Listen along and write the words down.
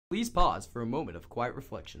Please pause for a moment of quiet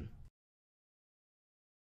reflection.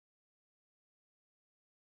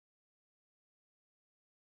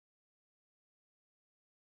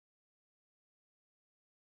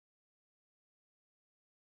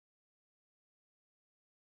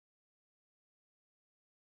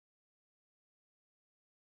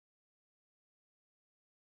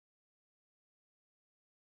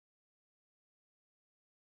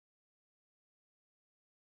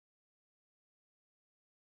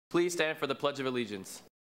 Please stand for the Pledge of Allegiance.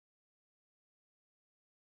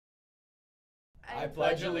 I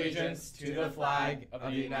pledge allegiance to the flag of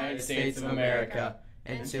the United States of America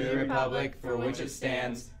and to the republic for which it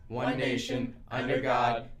stands, one nation, under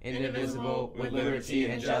God, indivisible, with liberty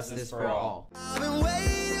and justice for all. I've been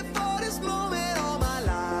waiting for this moment all my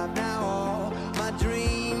life now. All my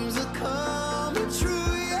dreams are coming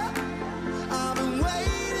true, yeah. I've been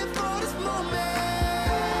waiting for this moment.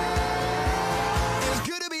 It's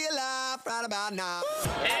good to be alive right about now.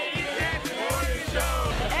 AHS Morning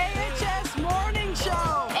Show! AHS Morning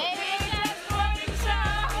Show! AHS Morning Show!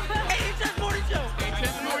 AHS Morning Show!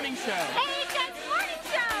 AHS Morning Show! AHS Morning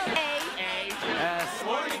Show! AHS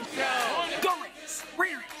Morning Show! Go Rays!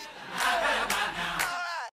 Raiders!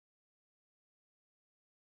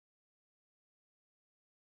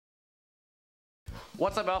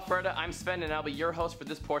 What's up, Alpharetta? I'm Sven, and I'll be your host for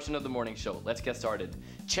this portion of the morning show. Let's get started.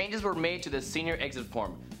 Changes were made to the senior exit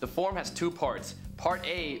form. The form has two parts. Part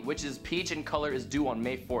A, which is peach in color, is due on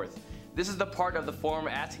May 4th. This is the part of the form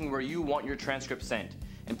asking where you want your transcript sent.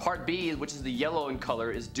 And Part B, which is the yellow in color,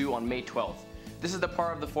 is due on May 12th. This is the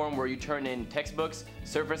part of the form where you turn in textbooks,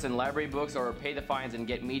 surface and library books, or pay the fines and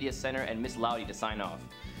get Media Center and Miss Loudy to sign off.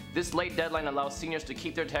 This late deadline allows seniors to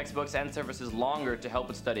keep their textbooks and surfaces longer to help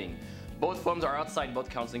with studying. Both forms are outside both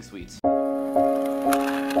counseling suites.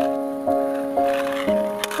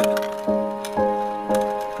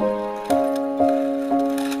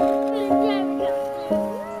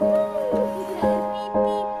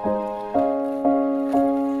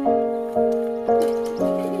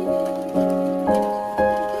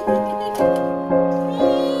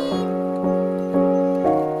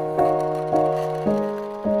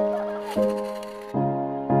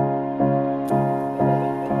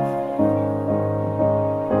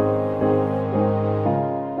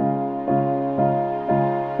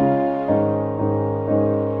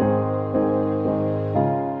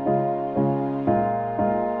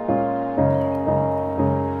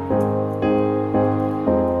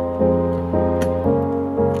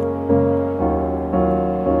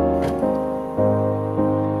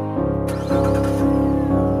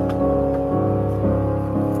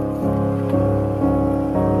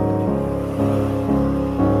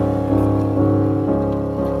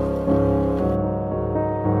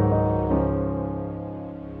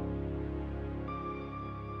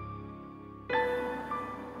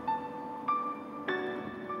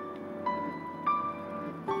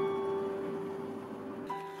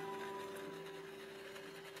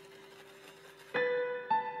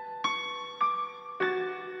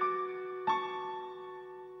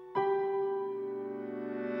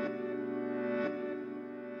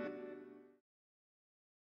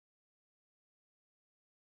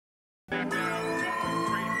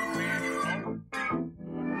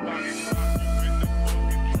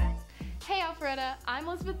 Hey Alpharetta, I'm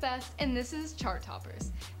Elizabeth Best and this is Chart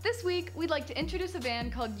Toppers. This week, we'd like to introduce a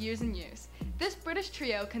band called Years and Years. This British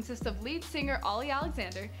trio consists of lead singer Ollie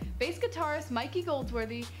Alexander, bass guitarist Mikey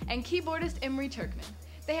Goldsworthy, and keyboardist Imre Turkman.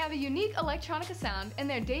 They have a unique electronica sound, and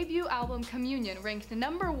their debut album Communion ranked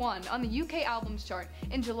 #1 on the UK Albums Chart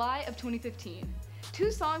in July of 2015.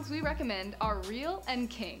 Two songs we recommend are Real and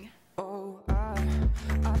King. Oh, I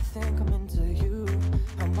think I'm into you.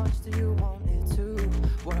 How much do you want it to?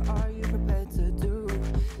 What are you prepared to do?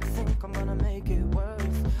 Think I'm gonna make it worse.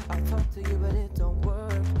 I talk to you but it don't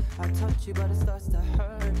work. I touch you but it starts to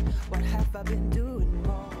hurt. What have I been doing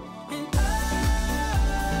wrong? And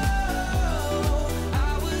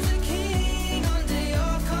I was a king under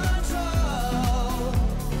your control.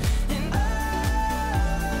 And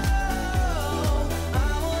I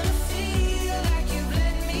wanna feel like you've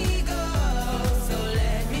let me go. So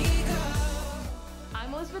let me go.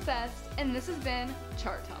 I'm Elizabeth Best, and this has been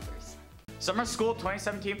Chart Toppers. Summer School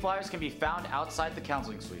 2017 flyers can be found outside the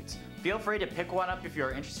counseling suites. Feel free to pick one up if you're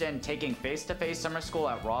interested in taking face-to-face summer school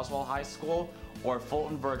at Roswell High School or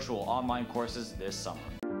Fulton virtual online courses this summer.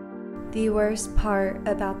 The worst part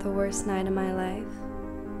about the worst night of my life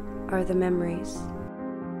are the memories.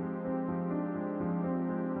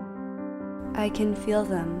 I can feel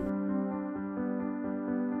them,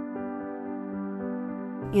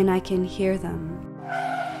 and I can hear them.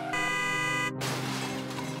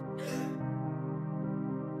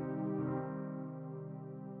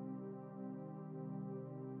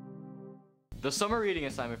 The summer reading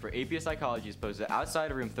assignment for AP Psychology is posted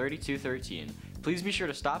outside of room 3213. Please be sure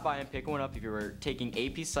to stop by and pick one up if you are taking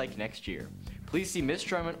AP Psych next year. Please see Miss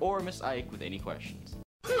Drummond or Miss Ike with any questions.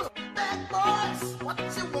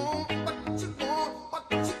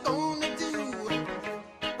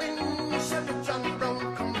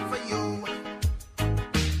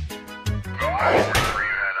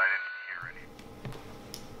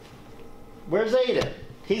 Where's Aiden?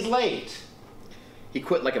 He's late. He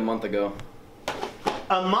quit like a month ago.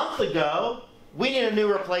 A month ago? We need a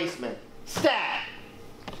new replacement. Stat!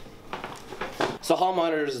 So Hall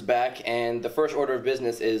Monitors is back, and the first order of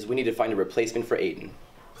business is we need to find a replacement for Aiden.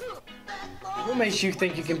 What makes you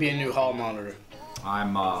think you can be a new hall monitor?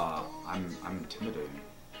 I'm intimidating.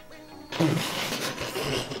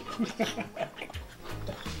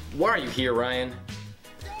 Why are you here, Ryan?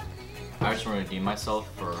 I just want to redeem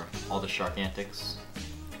myself for all the shark antics.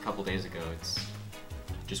 A couple days ago, it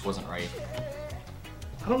just wasn't right.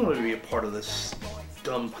 I don't want to be a part of this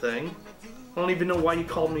dumb thing. I don't even know why you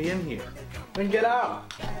called me in here. Then get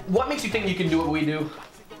out. What makes you think you can do what we do?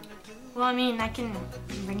 Well, I mean, I can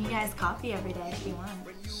bring you guys coffee every day if you want.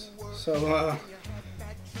 So,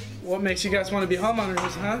 what makes you guys want to be hall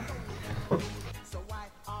monitors, huh?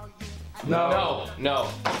 No.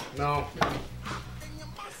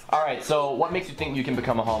 Alright, so what makes you think you can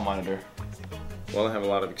become a hall monitor? Well, I have a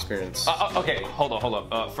lot of experience. Okay, hold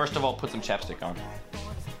up. First of all, put some chapstick on.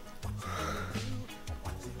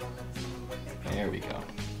 There we go.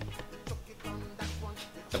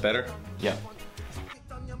 That better? Yeah.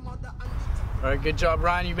 All right, good job,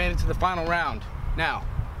 Ryan. You made it to the final round. Now,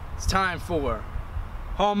 it's time for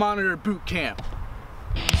Hall Monitor Boot Camp.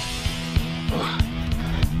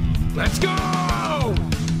 Let's go!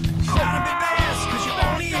 Gotta be best, 'cause you're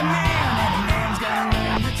only a man, and a man's gotta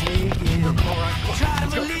learn to take it. Try to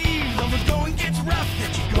believe, though the going gets rough,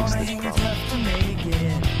 that you're gonna hang it tough to make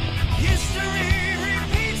it. History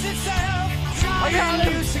repeats itself, try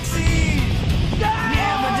to succeed.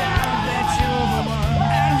 Never doubt that you're the one,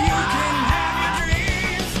 and you can have your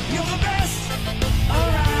dreams. You're the best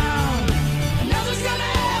around, and nothing's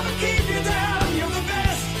gonna ever keep you down. You're the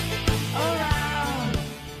best around.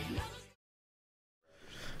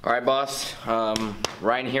 All right, boss.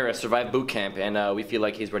 Ryan here has survived boot camp, and we feel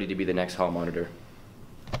like he's ready to be the next hall monitor.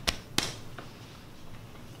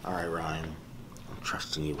 All right, Ryan. I'm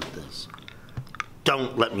trusting you with this.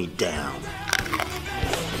 Don't let me down.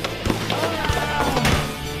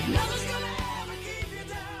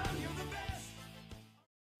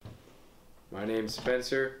 My name's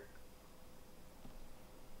Spencer.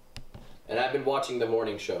 And I've been watching the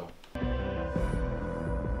morning show.